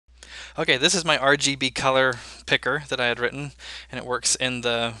Okay, this is my RGB Color Picker that I had written, and it works in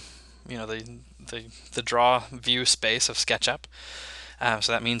the, you know, the draw view space of SketchUp.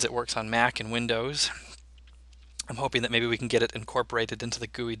 So that means it works on Mac and Windows. I'm hoping that maybe we can get it incorporated into the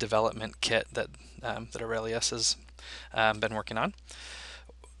GUI development kit that Aurelius has been working on.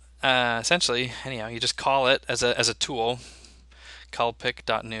 Essentially, anyhow, you just call it as a tool,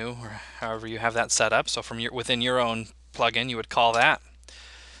 colorpick.new, or however you have that set up. So from within your own plugin, you would call that.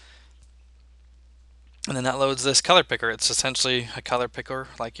 And then that loads this color picker. It's essentially a color picker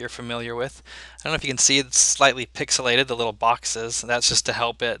like you're familiar with. I don't know if you can see it's slightly pixelated, the little boxes. That's just to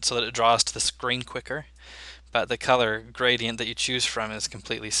help it so that it draws to the screen quicker. But the color gradient that you choose from is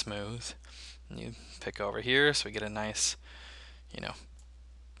completely smooth. And you pick over here so we get a nice, you know,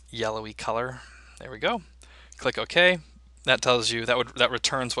 yellowy color. There we go. Click OK. That tells you that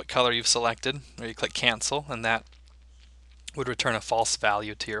returns what color you've selected. Or you click cancel and that would return a false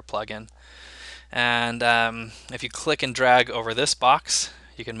value to your plugin. And if you click and drag over this box,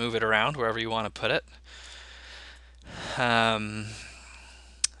 you can move it around wherever you want to put it.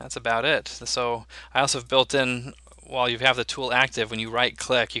 That's about it. So I also have built in, while you have the tool active, when you right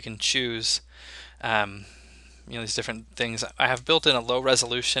click, you can choose these different things. I have built in a low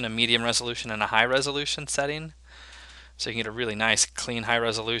resolution, a medium resolution, and a high resolution setting. So you can get a really nice, clean, high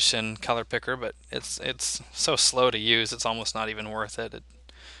resolution color picker, but it's so slow to use, it's almost not even worth it. It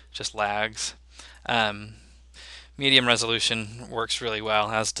just lags. Um, Medium resolution works really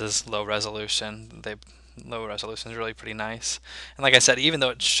well, as does low resolution. Low resolution is really pretty nice. And like I said, even though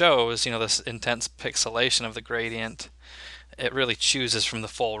it shows, this intense pixelation of the gradient, it really chooses from the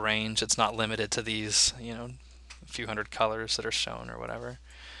full range. It's not limited to these, a few hundred colors that are shown or whatever.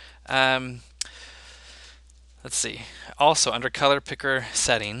 Um, let's see. Also, under Color Picker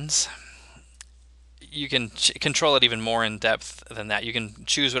settings, you can control it even more in depth than that. You can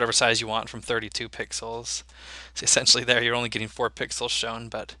choose whatever size you want from 32 pixels. So essentially there you're only getting 4 pixels shown,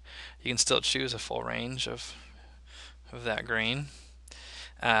 but you can still choose a full range of that green.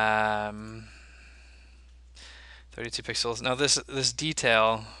 32 pixels. Now this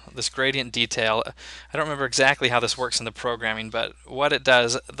detail, this gradient detail, I don't remember exactly how this works in the programming, but what it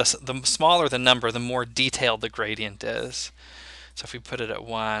does, the smaller the number, the more detailed the gradient is. So if we put it at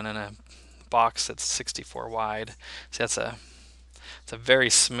 1 and a box that's 64 wide, see it's a very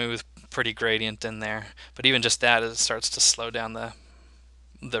smooth, pretty gradient in there. But even just that, it starts to slow down the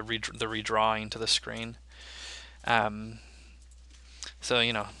redrawing to the screen.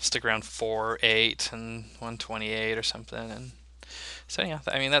 So stick around 4, 8, and 128 or something. And so yeah,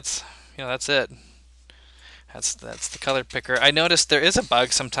 I mean that's it. That's the color picker. I noticed there is a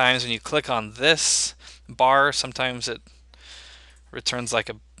bug sometimes when you click on this bar. Sometimes it returns like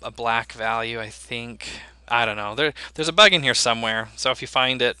a black value, I think. I don't know. There's a bug in here somewhere. So if you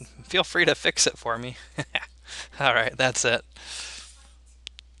find it, feel free to fix it for me. All right, that's it.